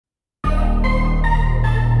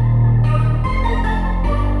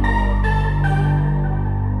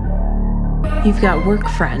You've got work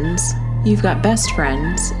friends, you've got best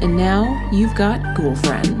friends, and now you've got ghoul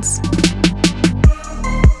friends.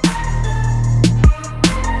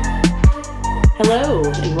 Hello,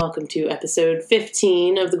 and welcome to episode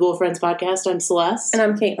 15 of the Ghoul Friends podcast. I'm Celeste. And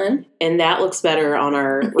I'm Caitlin. And that looks better on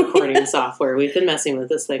our recording software. We've been messing with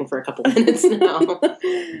this thing for a couple minutes now.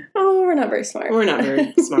 Oh, we're not very smart. We're not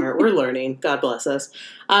very smart. We're learning. God bless us.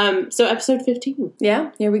 So episode 15.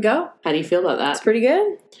 Yeah, here we go. How do you feel about that? It's pretty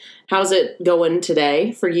good. How's it going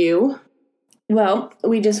today for you? Well,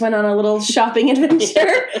 we just went on a little shopping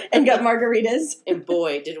adventure and got margaritas. And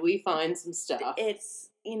boy, did we find some stuff. It's,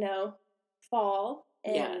 fall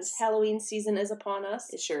and Halloween season is upon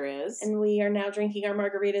us. It sure is. And we are now drinking our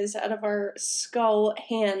margaritas out of our skull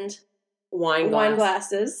hand wine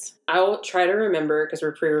glasses. I'll try to remember, because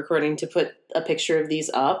we're pre-recording, to put a picture of these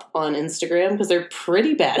up on Instagram, because they're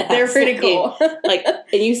pretty badass. They're pretty cool.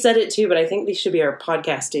 And you said it too, but I think these should be our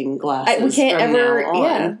podcasting glasses. We can't from ever, now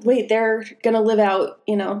on. wait, they're going to live out,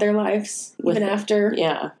 their lives even after.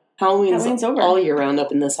 Yeah. Halloween's over. All year round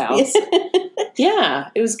up in this house. Yeah,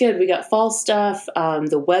 it was good. We got fall stuff.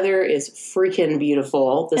 The weather is freaking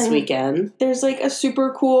beautiful this weekend. There's a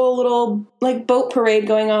super cool little boat parade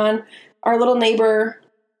going on. Our little neighbor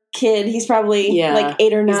kid, he's probably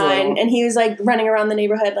 8 or 9, and he was running around the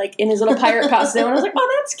neighborhood in his little pirate costume. And I was like,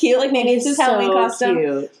 oh, that's cute. Maybe it's his Halloween costume.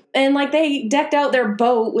 Cute. And they decked out their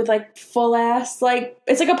boat with full ass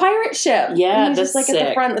it's like a pirate ship. Yeah, and that's just sick. At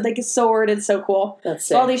the front with a sword. It's so cool. That's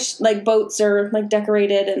so sick. all these decorated and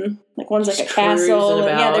decorated, and one's a castle.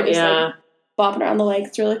 And they're just bopping around the lake.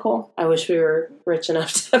 It's really cool. I wish we were rich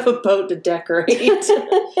enough to have a boat to decorate.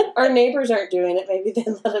 Our neighbors aren't doing it. Maybe they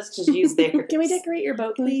let us just use theirs. Can we decorate your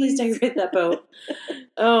boat, please? Please decorate that boat.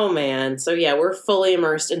 Oh, man. So, yeah, we're fully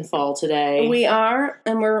immersed in fall today. We are,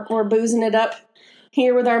 and we're boozing it up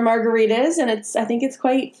here with our margaritas, and I think it's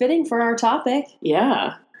quite fitting for our topic.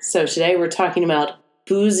 Yeah. So today we're talking about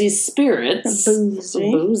boozy spirits.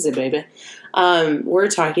 Boozy, baby. We're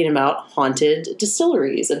talking about haunted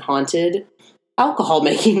distilleries and haunted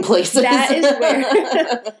alcohol-making places. That is where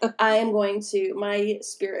I am my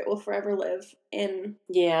spirit will forever live in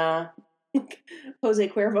Jose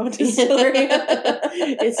Cuervo Distillery.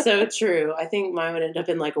 It's so true. I think mine would end up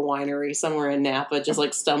in a winery somewhere in Napa, just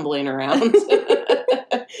stumbling around.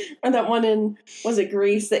 Or that one in, was it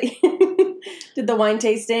Greece, that did the wine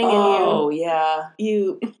tasting? And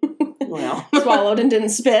you swallowed and didn't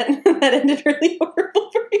spit. That ended really horrible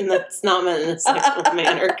for you. And that's not meant in a sexual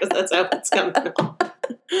manner, because that's how it's coming out.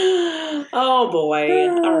 Oh, boy.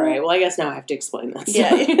 All right. Well, I guess now I have to explain this.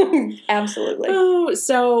 Yeah, absolutely. Oh,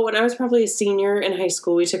 so when I was probably a senior in high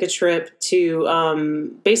school, we took a trip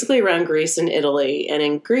to basically around Greece and Italy. And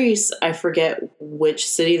in Greece, I forget which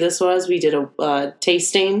city this was. We did a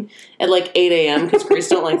tasting at 8 a.m. because Greece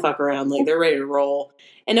don't fuck around. They're ready to roll.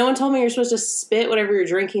 And no one told me you're supposed to spit whatever you're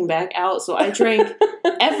drinking back out. So I drank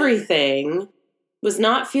everything. Was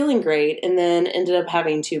not feeling great, and then ended up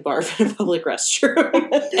having to barf in a public restroom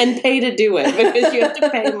and pay to do it, because you have to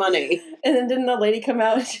pay money. And then didn't the lady come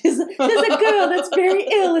out? She's like, there's a girl that's very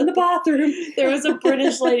ill in the bathroom. There was a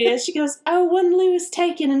British lady, and she goes, oh, one loo is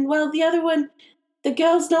taken, and the other one, the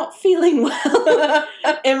girl's not feeling well.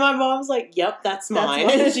 And my mom's like, yep, that's mine.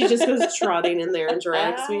 And she just goes trotting in there and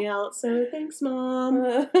drags me out. So thanks, Mom.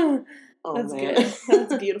 Oh, that's man. Good.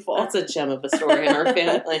 That's beautiful. That's a gem of a story in our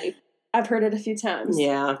family. I've heard it a few times.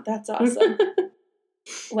 Yeah. That's awesome.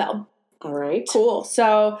 Well. All right. Cool.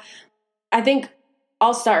 So, I think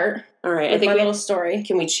I'll start. All right. With my little story.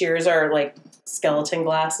 Can we cheers our, skeleton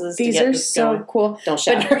glasses? These to get are this so going? cool. Don't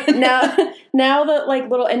shatter. Now the,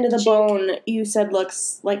 little end of the bone you said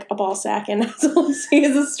looks like a ball sack, and that's all I see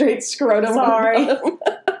is a straight scrotum. Sorry.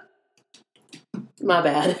 My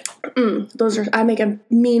bad. I make a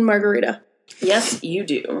mean margarita. Yes, you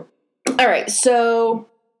do. All right, so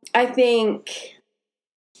I think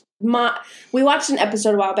we watched an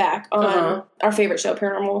episode a while back on our favorite show,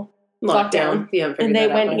 Paranormal Lockdown. Yeah, and they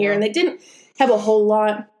went here, and they didn't have a whole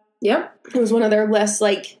lot. Yep. It was one of their less,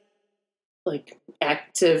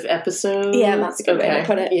 active episodes? Yeah, that's a good way to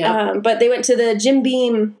put it. Yeah. But they went to the Jim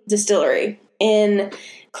Beam Distillery in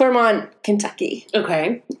Claremont, Kentucky.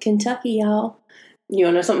 Okay. Kentucky, y'all. You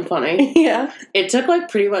want to know something funny? Yeah. It took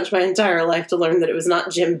pretty much my entire life to learn that it was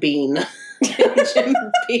not Jim Beam. Jim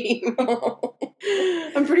Beam.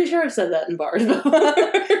 I'm pretty sure I've said that in bars before.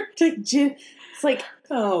 It's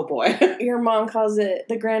oh boy. Your mom calls it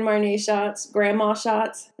the Grand Marnier shots, grandma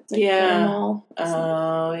shots. It's grandma.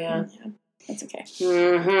 Oh, yeah. That's okay.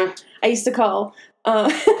 Mm-hmm. I used to call...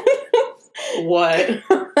 What?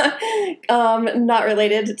 Not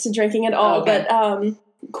related to drinking at all, but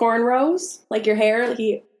cornrows, your hair,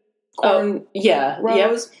 corn. Yeah.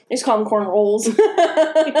 Rolls. Yep. They just call them corn rolls.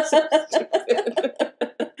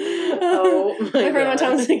 Oh my friend one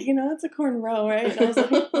time was like, it's a corn roll, right? And I was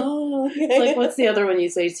like, oh, okay. It's like, what's the other one you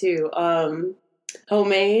say too?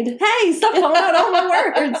 Homemade. Hey, stop calling out all my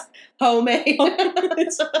words. Homemade.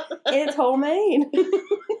 It's homemade.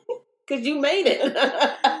 Because you made it.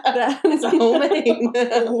 It's homemade.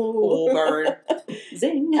 Oh, burn.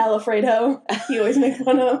 Zing. Alfredo. You always make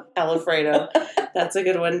fun of. Alfredo. That's a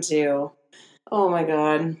good one too. Oh my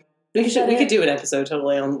god. We could do an episode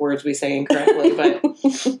totally on words we say incorrectly, but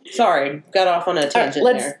sorry, got off on a tangent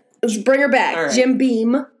there. Let's bring her back. Right. Jim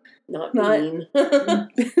Beam. Not Bean.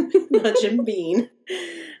 Not Jim Bean.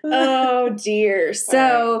 Oh dear.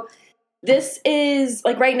 So this is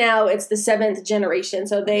right now it's the 7th generation.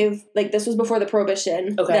 So they've this was before the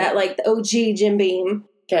Prohibition. Okay. That the OG Jim Beam.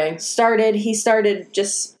 Okay. He started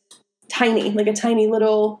just tiny, a tiny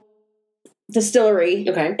little distillery.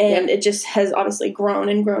 Okay. And it just has obviously grown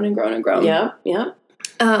and grown and grown and grown. Yeah. Yeah.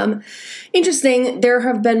 Interesting. There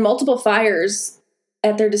have been multiple fires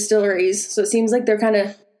at their distilleries, so it seems like they're kind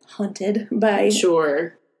of haunted by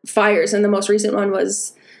fires. And the most recent one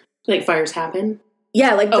was fires happen.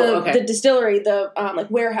 Yeah, the distillery, the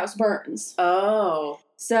warehouse burns. Oh.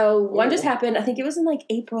 So one just happened. I think it was in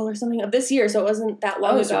April or something of this year, so it wasn't that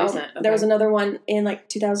long ago. Recent. Okay. There was another one in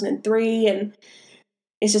 2003, and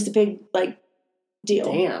it's just a big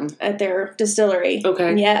deal at their distillery.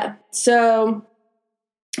 Okay. Yeah. So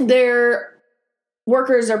their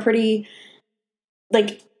workers are pretty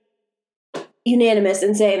unanimous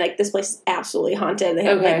in saying this place is absolutely haunted. They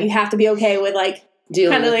have, you have to be okay with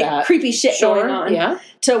kind of creepy shit going on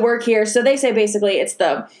to work here. So they say basically it's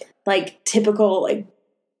the typical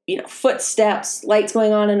footsteps, lights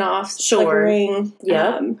going on and off, flickering,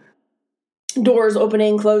 doors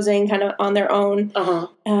opening, closing, kind of on their own.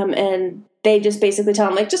 And they just basically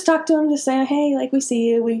tell them just talk to them, just say, hey, we see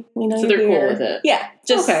you, we know so you're they're here. cool with it. Yeah,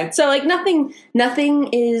 just so nothing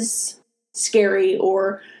is scary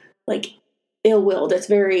or ill-willed. It's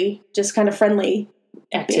very just kind of friendly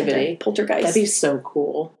activity. Poltergeist. That'd be so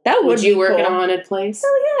cool. That would you work in a haunted place?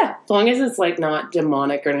 Hell yeah. As long as it's not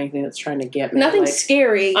demonic or anything that's trying to get me. Nothing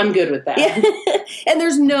scary. I'm good with that. Yeah. And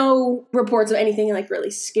there's no reports of anything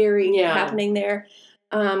really scary happening there.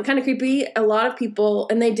 Kind of creepy. A lot of people,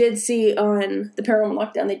 and they did see on the Paranormal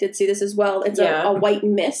Lockdown, they did see this as well. It's a white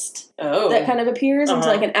mist that kind of appears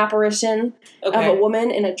into an apparition of a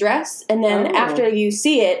woman in a dress. And then after you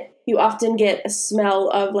see it, you often get a smell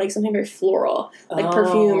of something very floral,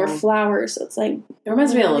 perfume or flowers. So it's it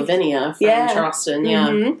reminds me of Lavinia from Charleston. Yeah.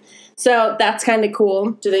 Mm-hmm. So that's kind of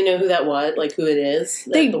cool. Do they know who that was? Who it is?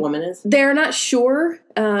 The woman is? They're not sure.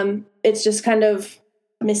 It's just kind of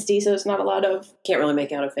misty, so it's not a lot of... Can't really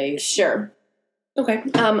make out a face. Sure. Okay.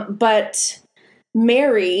 But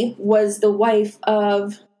Mary was the wife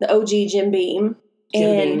of the OG Jim Beam.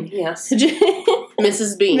 Jim Beam, yes.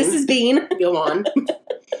 Mrs. Beam. Mrs. Bean. Go on.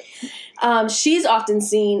 She's often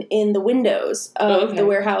seen in the windows of the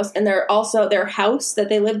warehouse, and they're also their house that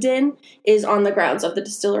they lived in is on the grounds of the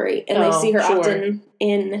distillery, and they see her often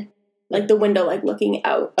in the window, looking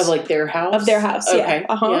out of their house. Of their house, okay.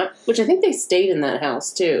 Yeah. Which I think they stayed in that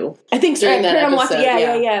house too. I think so. During that episode,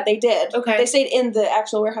 yeah, they did. Okay, they stayed in the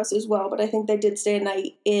actual warehouse as well, but I think they did stay a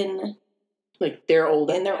night in their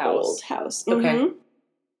old house. Okay. Mm-hmm.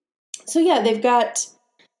 So yeah, they've got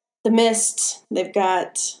the mist. They've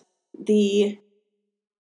got the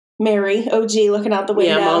Mary, OG, looking out the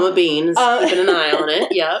window. Yeah, Mama Bean is keeping an eye on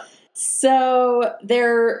it. Yep. So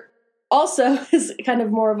there also is kind of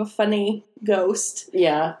more of a funny ghost.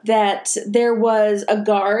 Yeah. That there was a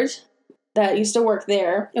guard that used to work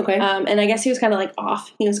there. Okay. And I guess he was kind of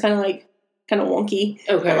off. He was kind of wonky.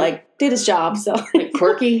 Okay. But did his job, so.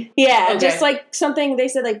 Quirky? Yeah, okay. Just something, they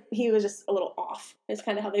said he was just a little off. Is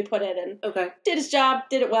kind of how they put it. And did his job,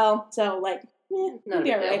 did it well. So he'd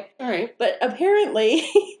be all right. All right. But apparently,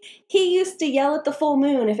 he used to yell at the full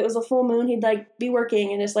moon. If it was a full moon, he'd be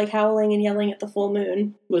working and just howling and yelling at the full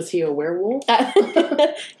moon. Was he a werewolf?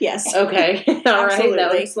 Yes. Okay. All right.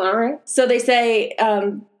 That was all right. So they say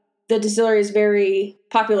the distillery is very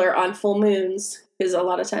popular on full moons because a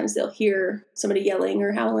lot of times they'll hear somebody yelling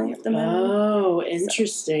or howling at the moon. Oh,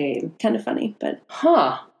 interesting. So, kind of funny, but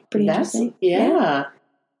pretty interesting. Yeah.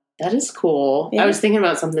 That is cool. Yeah. I was thinking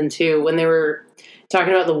about something too when they were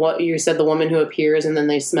talking about what you said, the woman who appears and then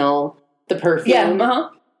they smell the perfume. Yeah.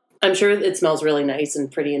 I'm sure it smells really nice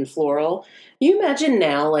and pretty and floral. You imagine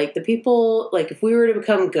now, the people, if we were to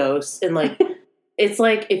become ghosts and It's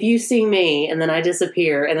like if you see me and then I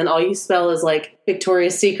disappear and then all you spell is like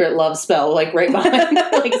Victoria's Secret love spell, like right behind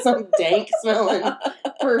like some dank smelling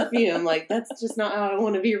perfume. Like that's just not how I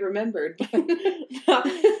want to be remembered.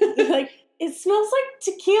 Like it smells like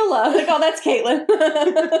tequila. Like, oh, that's Caitlin.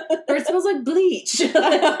 Or it smells like bleach.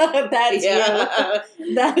 That's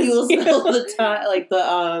you. That you will smell the like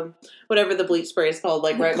the whatever the bleach spray is called,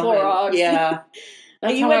 like right Clorox. behind. Yeah.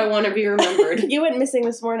 That's how I want to be remembered. You went missing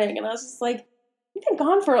this morning, and I was just like, you've been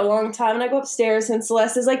gone for a long time. And I go upstairs, and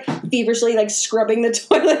Celeste is like feverishly like scrubbing the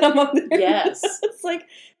toilet. I'm up there. Yes. It's like,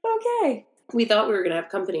 okay. We thought we were going to have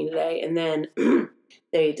company today, and then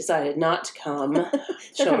they decided not to come.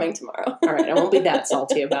 They're coming tomorrow. All right, I won't be that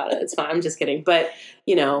salty about it. It's fine. I'm just kidding. But,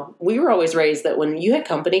 you know, we were always raised that when you had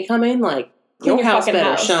company coming, like, your house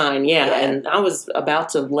better shine. Yeah, and I was about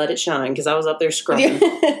to let it shine because I was up there scrubbing.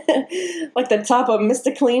 Like the top of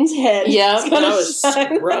Mr. Clean's head. Yeah, I was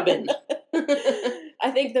scrubbing.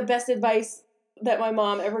 I think the best advice that my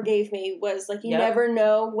mom ever gave me was, like, you never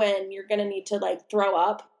know when you're going to need to, like, throw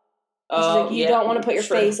up. Oh, like, you don't want to put your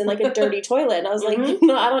face in, like, a dirty toilet. And I was like,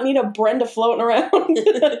 no, I don't need a Brenda floating around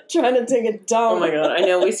trying to take a dump. Oh, my God. I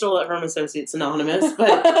know we stole it from Associates Anonymous,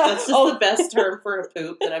 but that's just the best term for a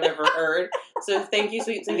poop that I've ever heard. So thank you,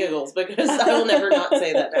 Sweets and Giggles, because I will never not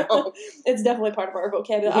say that now. It's definitely part of our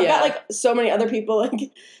vocabulary. I've got, like, so many other people,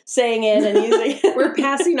 like, saying it and using it. We're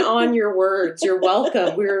passing on your words. You're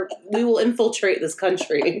welcome. We will infiltrate this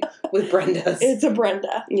country with Brendas. It's a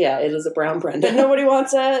Brenda. Yeah, it is a brown Brenda. But nobody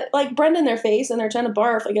wants a, like, Brenda in their face and they're trying to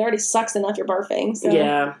barf. Like, it already sucks enough you're barfing. So.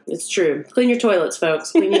 Yeah, it's true. Clean your toilets,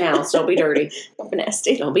 folks. Clean your house. Don't be dirty. Don't be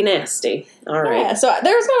nasty. Don't be nasty. All right. Yeah, so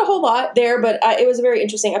there's not a whole lot there, but it was a very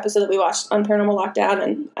interesting episode that we watched on Paranormal Lockdown,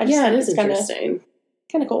 and I just think it is interesting.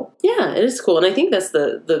 Kind of cool. Yeah, it is cool. And I think that's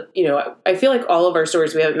the you know, I feel like all of our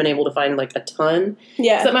stories, we haven't been able to find, like, a ton.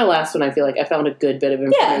 Yeah. Except my last one, I feel like I found a good bit of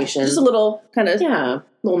information. Yeah, just a little kind of... Yeah,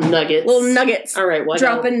 little nuggets. All right, well,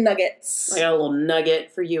 dropping nuggets. I got a little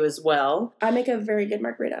nugget for you as well. I make a very good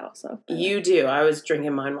margarita also. You do. I was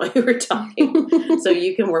drinking mine while you were talking. So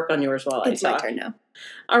you can work on yours while I talk. It's my turn now.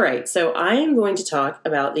 All right, so I am going to talk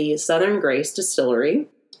about the Southern Grace Distillery.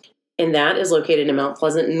 And that is located in Mount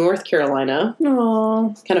Pleasant, North Carolina.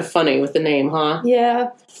 Aww. Kind of funny with the name, huh? Yeah.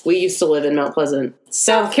 We used to live in Mount Pleasant,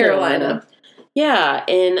 South Carolina. Yeah,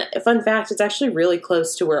 and a fun fact, it's actually really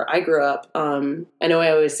close to where I grew up. I know I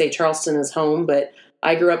always say Charleston is home, but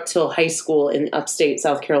I grew up till high school in upstate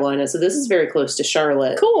South Carolina. So this is very close to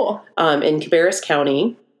Charlotte. Cool. In Cabarrus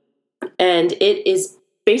County. And it is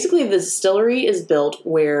basically, the distillery is built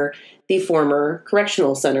where the former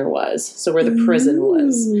correctional center was. So where the prison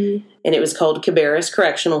was. And it was called Cabarrus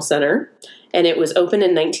Correctional Center. And it was opened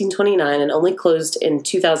in 1929 and only closed in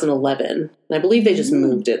 2011. And I believe they just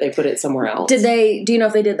moved it. They put it somewhere else. Do you know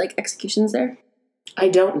if they did, like, executions there? I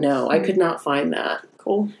don't know. I could not find that.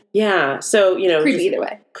 Cool. Yeah. So, you know. Creepy either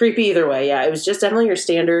way. Creepy either way, yeah. It was just definitely your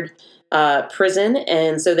standard prison.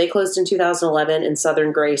 And so they closed in 2011 and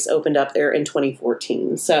Southern Grace opened up there in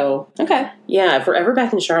 2014. So, okay. Yeah, if we're ever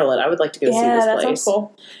back in Charlotte, I would like to go see this place. Yeah, that sounds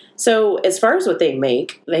cool. So, as far as what they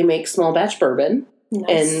make small batch bourbon.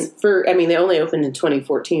 Nice. And they only opened in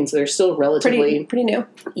 2014, so they're still relatively pretty new.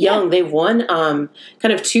 Young. Yeah. They've won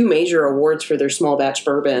kind of 2 major awards for their small batch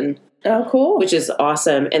bourbon. Oh, cool. Which is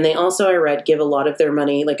awesome. And they also, I read, give a lot of their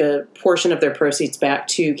money, like a portion of their proceeds, back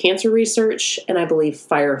to cancer research and I believe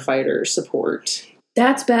firefighter support.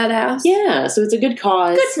 That's badass. Yeah, so it's a good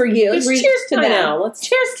cause. Good for you. Cheers to them.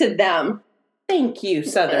 Cheers to them. Thank you,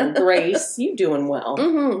 Southern Grace. You doing well.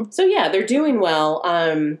 Mm-hmm. So, yeah, they're doing well.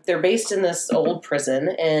 They're based in this old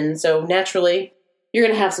prison, and so naturally, you're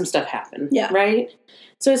going to have some stuff happen. Yeah. Right?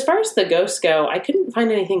 So, as far as the ghosts go, I couldn't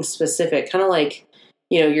find anything specific. Kind of like,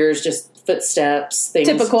 you know, yours just footsteps, things.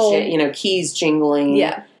 Typical. Keys jingling.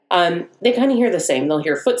 Yeah. They kind of hear the same. They'll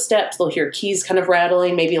hear footsteps. They'll hear keys kind of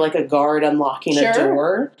rattling, maybe like a guard unlocking a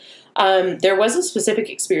door. There was a specific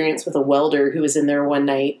experience with a welder who was in there one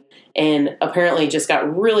night and apparently just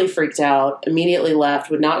got really freaked out, immediately left,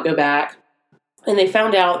 would not go back. And they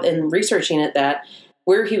found out in researching it that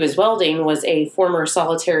where he was welding was a former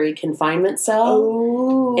solitary confinement cell.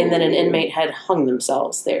 Oh. And then an inmate had hung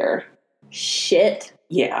themselves there. Shit.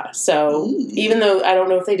 Yeah, so even though I don't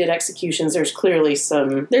know if they did executions, there's clearly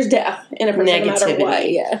there's death in a person, negativity. No matter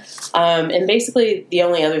what, yeah. And basically, the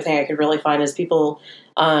only other thing I could really find is people,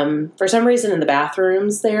 for some reason in the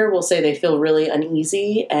bathrooms there, will say they feel really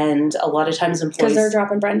uneasy, and a lot of times employees... Because they're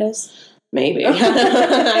dropping Brendas? Maybe.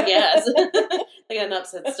 I guess. They got an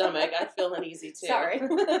upset stomach. I feel uneasy, too. Sorry.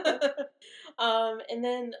 And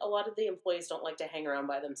then a lot of the employees don't like to hang around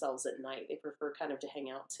by themselves at night. They prefer kind of to hang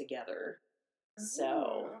out together.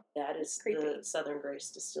 So that is creepy. The Southern Grace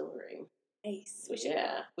Distillery. Nice.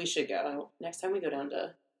 We should go. Next time we go down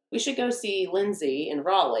to... We should go see Lindsay in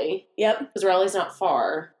Raleigh. Yep. Because Raleigh's not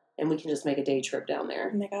far, and we can just make a day trip down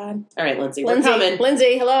there. Oh, my God. All right, Lindsay, we're coming.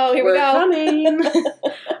 Lindsay, hello, here we go. We're coming.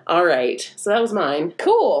 All right. So that was mine.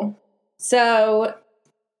 Cool. So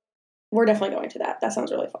we're definitely going to that. That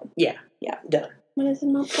sounds really fun. Yeah. Done. What is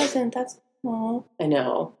in Mount Pleasant? That's... Aww. I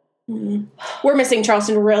know. Mm-hmm. We're missing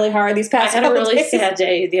Charleston really hard these past I had a really days. sad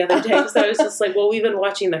day the other day because I was just like, well, we've been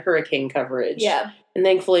watching the hurricane coverage. Yeah. And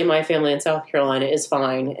thankfully my family in South Carolina is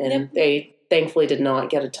fine, and they thankfully did not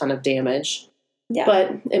get a ton of damage. Yeah.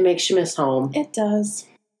 But it makes you miss home. It does.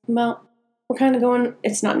 Well, we're kind of going,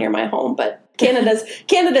 it's not near my home, but Canada's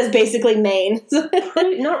basically Maine.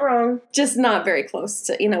 Not wrong. Just not very close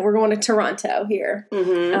to, we're going to Toronto here.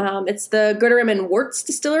 Mm-hmm. It's the Gooderham and Worts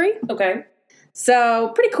Distillery. Okay.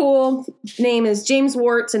 So, pretty cool. Name is James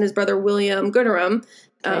Worts and his brother William Gooderham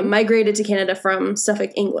migrated to Canada from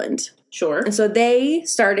Suffolk, England. Sure. And so they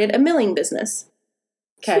started a milling business.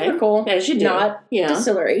 Okay. Super cool. As you do. Not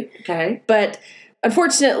distillery. Okay. But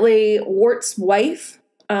unfortunately, Wort's wife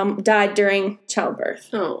died during childbirth.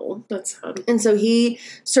 Oh, that's sad. And so he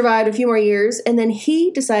survived a few more years, and then he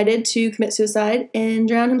decided to commit suicide and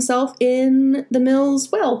drown himself in the mill's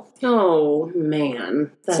well. Oh,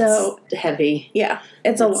 man. That's heavy. Yeah,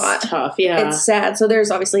 it's a lot. Tough, yeah. It's sad. So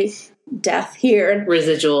there's obviously death here.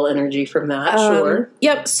 Residual energy from that, sure.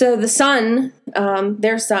 Yep, so the son,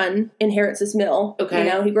 their son, inherits this mill.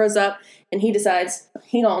 Okay. He grows up, and he decides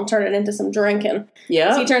he gonna turn it into some drinking.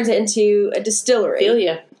 Yeah. So he turns it into a distillery. Feel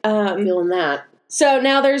ya. Feeling that. So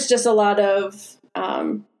now there's just a lot of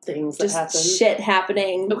things that happen. Shit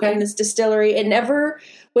happening in this distillery. It never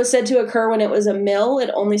was said to occur when it was a mill. It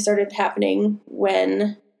only started happening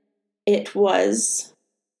when it was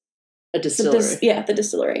a distillery. The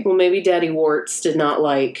distillery. Well, maybe Daddy Worts did not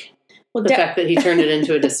like the fact that he turned it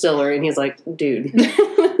into a distillery, and he's like, dude.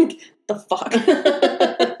 The fuck?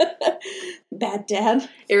 Bad dad.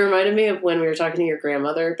 It reminded me of when we were talking to your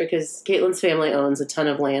grandmother, because Caitlin's family owns a ton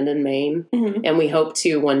of land in Maine, and we hope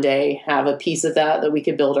to one day have a piece of that we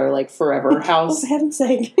could build our forever house. For heaven's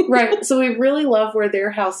sake. Right. So we really love where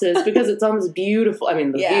their house is because it's on this beautiful,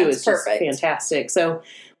 the view is just fantastic. So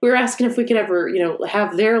we were asking if we could ever,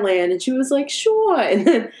 have their land, and she was like, sure. And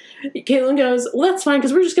then Caitlin goes, well, that's fine,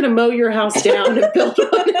 because we're just going to mow your house down and build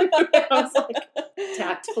one. I was like,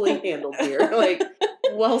 tactfully handled here.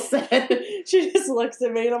 Well said. She just looks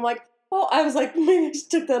at me, and I'm like, oh, I was like, maybe I just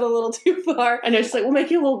took that a little too far. And she's like, we'll make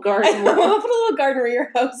you a little garden. I'll put a little garden where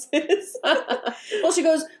your house is. Well, she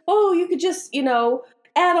goes, oh, you could just,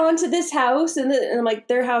 add on to this house. And I'm like,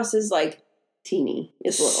 their house is teeny.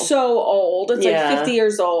 It's little. So old. It's 50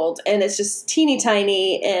 years old, and it's just teeny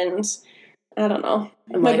tiny, and I don't know.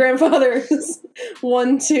 My grandfather is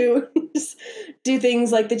one to just do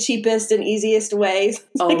things the cheapest and easiest ways.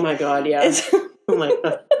 My God, yeah. I'm like,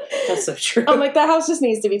 that's so true. I'm like, the house just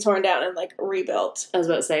needs to be torn down and rebuilt. I was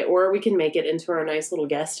about to say, or we can make it into our nice little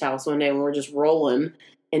guest house one day when we're just rolling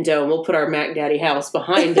in dough, and we'll put our Mac Daddy house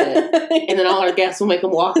behind it, and then all our guests will make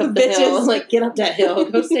them walk up the hill. I'm like, get up that hill,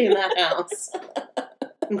 go stay in that house.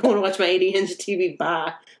 I'm going to watch my 80-inch TV.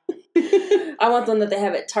 Bye. I want them that they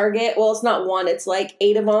have at Target. Well, it's not one; it's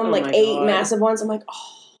 8 of them, 8 massive ones. I'm like,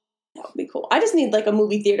 oh. That would be cool. I just need a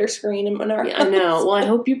movie theater screen in our house. I know. Well, I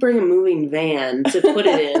hope you bring a moving van to put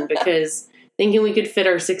it in, because thinking we could fit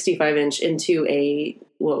our 65-inch into a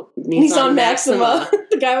Nissan Maxima.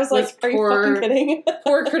 The guy was like, are you fucking kidding?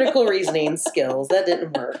 Poor critical reasoning skills. That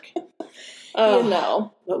didn't work.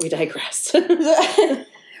 But we digress. All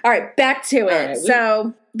right, back to it. Right,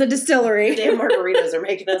 so, the distillery. The damn margaritas are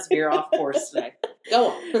making us veer off course today.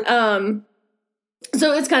 Go on.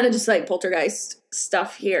 So it's kind of just poltergeist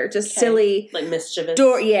stuff here, just silly, mischievous.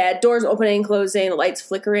 Doors opening, closing, lights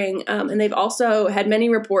flickering, and they've also had many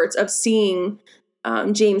reports of seeing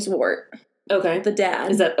James Wort. Okay, the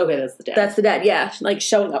dad. Is that okay? That's the dad. That's the dad. Yeah,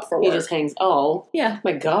 showing up for work. He just hangs. Oh, yeah.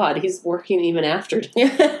 My God, he's working even after.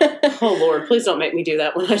 Oh Lord, please don't make me do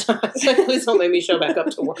that when I die. Please don't make me show back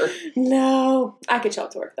up to work. No, I could show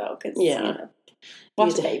up to work though, because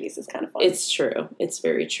watching babies is kind of fun. It's true. It's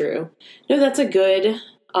very true. No, that's a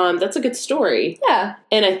good story. Yeah.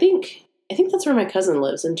 And I think that's where my cousin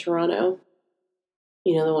lives, in Toronto.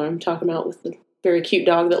 You know, the one I'm talking about with the very cute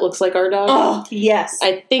dog that looks like our dog. Oh, yes.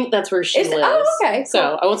 I think that's where she lives. Oh, okay. Cool.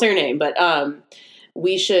 So I won't say her name, but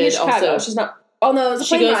we should Chicago. She's not. Oh no,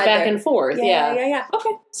 she goes back and forth. Yeah.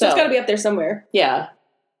 Okay. So it's got to be up there somewhere. Yeah.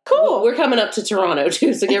 Cool. We're coming up to Toronto,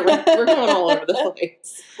 too, so get ready. We're going all over the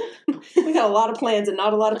place. We got a lot of plans and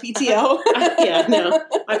not a lot of PTO. Yeah, no.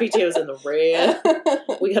 My PTO's in the red.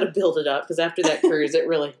 We got to build it up, because after that cruise, it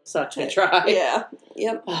really sucked to try. Yeah.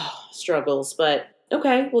 Yep. Oh, struggles, but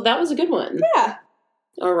okay. Well, that was a good one. Yeah.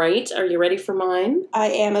 All right. Are you ready for mine? I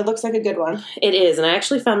am. It looks like a good one. It is, and I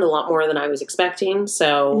actually found a lot more than I was expecting,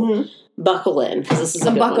 so buckle in, because this is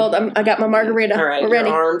a good buckled. one. I got my margarita. All right. We're ready.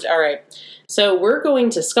 You're armed. All right. So we're going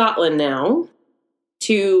to Scotland now,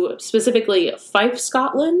 to specifically Fife,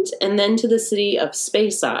 Scotland, and then to the city of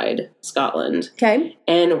Speyside, Scotland. Okay.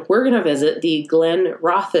 And we're going to visit the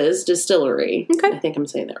Glenrothes Distillery. Okay. I think I'm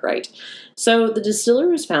saying that right. So the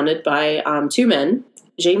distillery was founded by two men,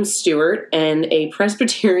 James Stewart and a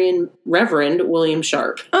Presbyterian Reverend William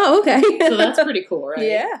Sharp. Oh, okay. So that's pretty cool, right?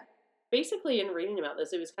 Yeah. Basically, in reading about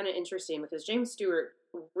this, it was kind of interesting because James Stewart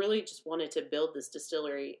really just wanted to build this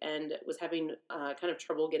distillery and was having kind of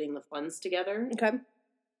trouble getting the funds together. Okay.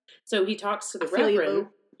 So he talks to the I feel Reverend. you, boo.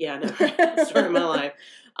 Yeah, no, story of my life.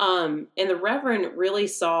 And the Reverend really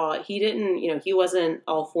saw, he didn't, he wasn't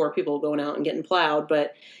all for people going out and getting plowed,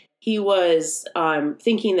 but he was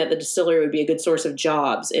thinking that the distillery would be a good source of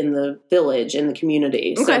jobs in the village, in the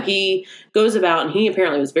community. Okay. So he goes about, and he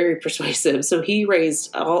apparently was very persuasive. So he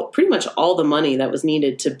raised pretty much all the money that was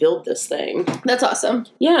needed to build this thing. That's awesome.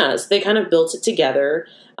 Yeah, so they kind of built it together.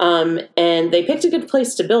 And they picked a good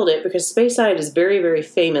place to build it because Speyside is very, very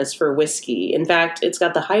famous for whiskey. In fact, it's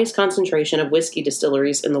got the highest concentration of whiskey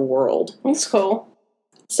distilleries in the world. That's cool.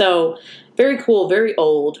 So very cool, very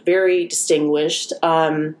old, very distinguished.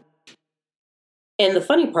 And the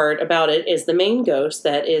funny part about it is the main ghost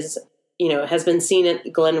that is, has been seen at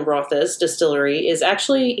Glenrothes Distillery is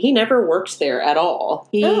actually, he never worked there at all.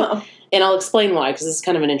 And I'll explain why, because this is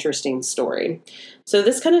kind of an interesting story. So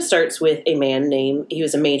this kind of starts with a man he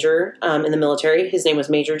was a major in the military. His name was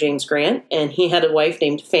Major James Grant, and he had a wife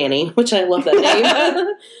named Fanny, which I love that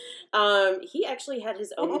name. He actually had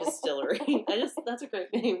his own distillery. That's a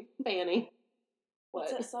great name, Fanny.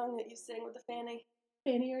 What's that song that you sing with the Fanny?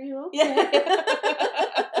 Fanny, are you okay? Yeah.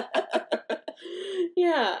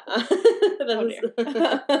 Yeah.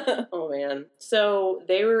 Oh, man. So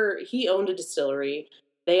he owned a distillery.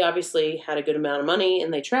 They obviously had a good amount of money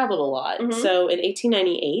and they traveled a lot. Mm-hmm. So in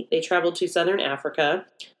 1898, they traveled to southern Africa,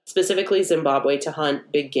 specifically Zimbabwe, to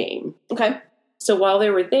hunt big game. Okay. So while they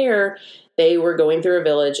were there, they were going through a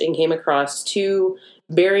village and came across two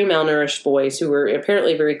very malnourished boys who were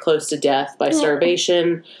apparently very close to death by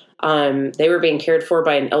starvation. They were being cared for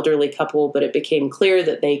by an elderly couple, but it became clear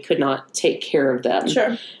that they could not take care of them.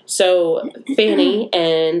 Sure. So Fanny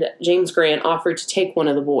and James Grant offered to take one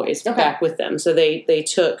of the boys back with them. So they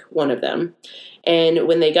took one of them. And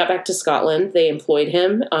when they got back to Scotland, they employed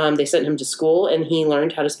him. They sent him to school, and he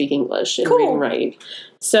learned how to speak English and read and write.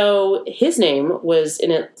 So his name was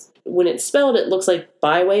when it's spelled, it looks like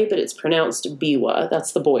Byway, but it's pronounced Biwa.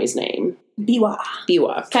 That's the boy's name. Biwa.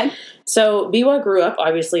 Okay. So Biwa grew up,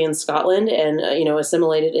 obviously, in Scotland and,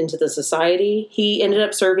 assimilated into the society. He ended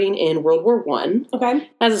up serving in World War I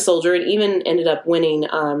as a soldier and even ended up winning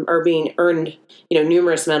earned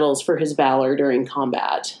numerous medals for his valor during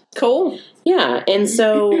combat. Cool. Yeah. And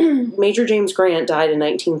so Major James Grant died in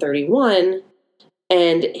 1931.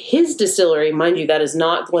 And his distillery, mind you, that is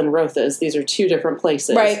not Glenrothes. These are two different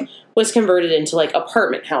places. Right. Was converted into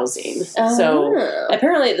apartment housing. So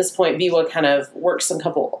apparently at this point, Biwa kind of worked some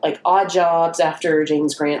couple odd jobs after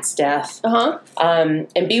James Grant's death. And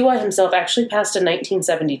Biwa himself actually passed in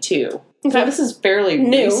 1972. Okay. So this is fairly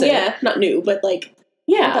new. Recent. Yeah, not new, but not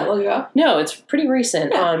that long ago. No, it's pretty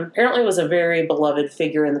recent. Yeah. Apparently was a very beloved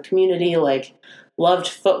figure in the community. Loved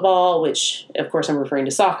football, which of course I'm referring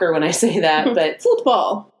to soccer when I say that, but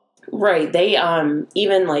football. Right. They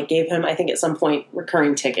even gave him, I think at some point,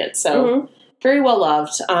 recurring tickets. So very well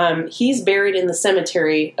loved. He's buried in the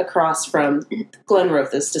cemetery across from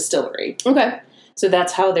Glenrothes Distillery. Okay. So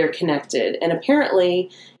that's how they're connected. And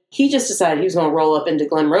apparently he just decided he was going to roll up into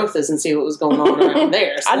Glenrothes and see what was going on around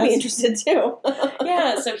there. So I'd be interested too.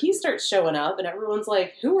 Yeah, so he starts showing up and everyone's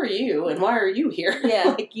like, who are you and why are you here?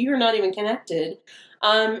 Yeah. You're not even connected.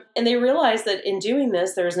 And they realized that in doing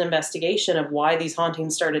this, there was an investigation of why these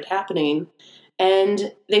hauntings started happening.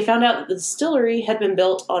 And they found out that the distillery had been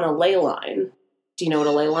built on a ley line. Do you know what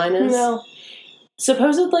a ley line is? No.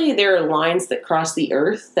 Supposedly, there are lines that cross the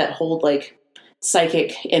earth that hold,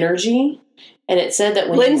 psychic energy. And it said that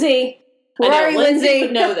when Lindsay, Where are you, Lindsay?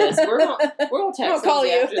 Would know this. We'll text call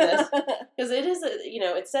you after this. Because it is,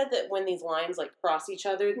 it said that when these lines, like, cross each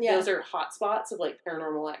other, those are hot spots of, like,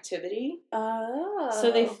 paranormal activity. Oh.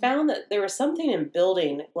 So they found that there was something in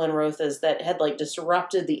building Glenrotha's that had, like,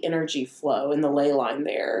 disrupted the energy flow in the ley line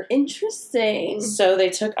there. Interesting. So they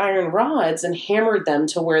took iron rods and hammered them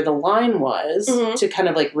to where the line was to kind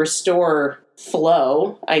of, like, restore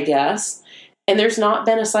flow, I guess. And there's not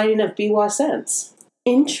been a sighting of Biwa since.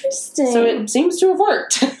 Interesting. So it seems to have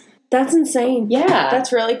worked. That's insane. Yeah.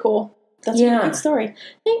 That's really cool. That's a good story.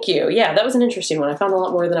 Thank you. Yeah, that was an interesting one. I found a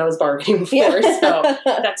lot more than I was bargaining for, so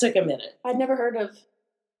that took a minute. I'd never heard of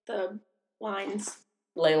the lines.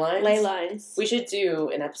 Ley lines? Ley lines. We should do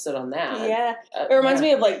an episode on that. Yeah. It reminds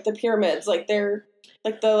me of, like, the pyramids. Like, they're,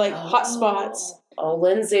 like, the, like, hot spots. Oh,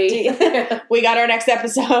 Lindsay. We got our next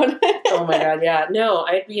episode. Oh, my God, yeah. No,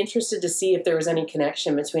 I'd be interested to see if there was any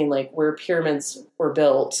connection between, like, where pyramids were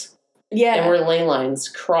built and where ley lines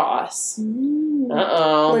cross.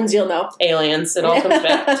 Uh-oh. Lindsay will know. Aliens. It all comes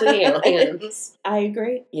back to the aliens. I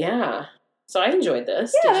agree. Yeah. So I enjoyed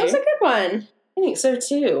this. Yeah, that was a good one. I think so,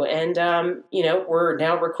 too. And, we're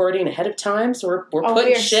now recording ahead of time, so we're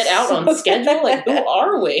putting shit out on schedule. Like, who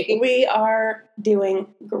are we? We are doing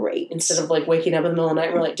great. Instead of, like, waking up in the middle of the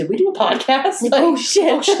night, we're like, did we do a podcast? Like, oh,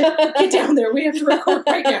 shit. Get down there. We have to record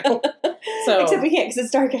right now. So, except we can't because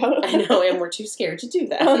it's dark out. I know, and we're too scared to do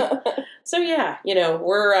that. So, yeah,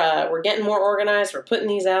 we're getting more organized. We're putting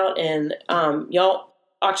these out, and, y'all,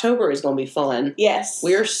 October is going to be fun. Yes.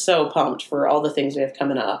 We're so pumped for all the things we have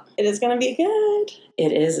coming up. It is going to be good.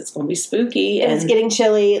 It is. It's going to be spooky. And it's getting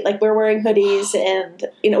chilly. Like, we're wearing hoodies and,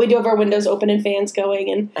 we do have our windows open and fans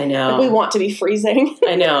going. And I know. Like, we want to be freezing.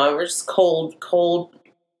 I know. We're just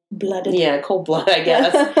cold-blooded. Yeah, cold blood, I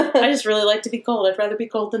guess. I just really like to be cold. I'd rather be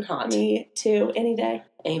cold than hot. Me too. Any day.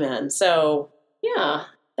 Amen. So, yeah.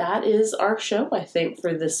 That is our show, I think,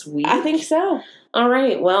 for this week. I think so. All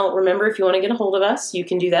right. Well, remember, if you want to get a hold of us, you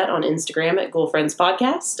can do that on Instagram at Ghoulfriends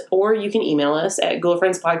Podcast, or you can email us at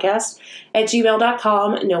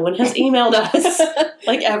ghoulfriendspodcast@gmail.com. No one has emailed us,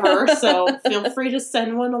 like, ever, so feel free to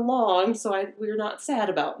send one along, so we're not sad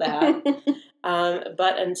about that.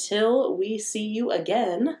 But until we see you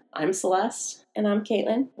again, I'm Celeste. And I'm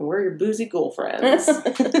Caitlin. And we're your boozy ghoul friends.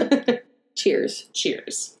 Cheers.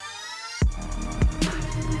 Cheers.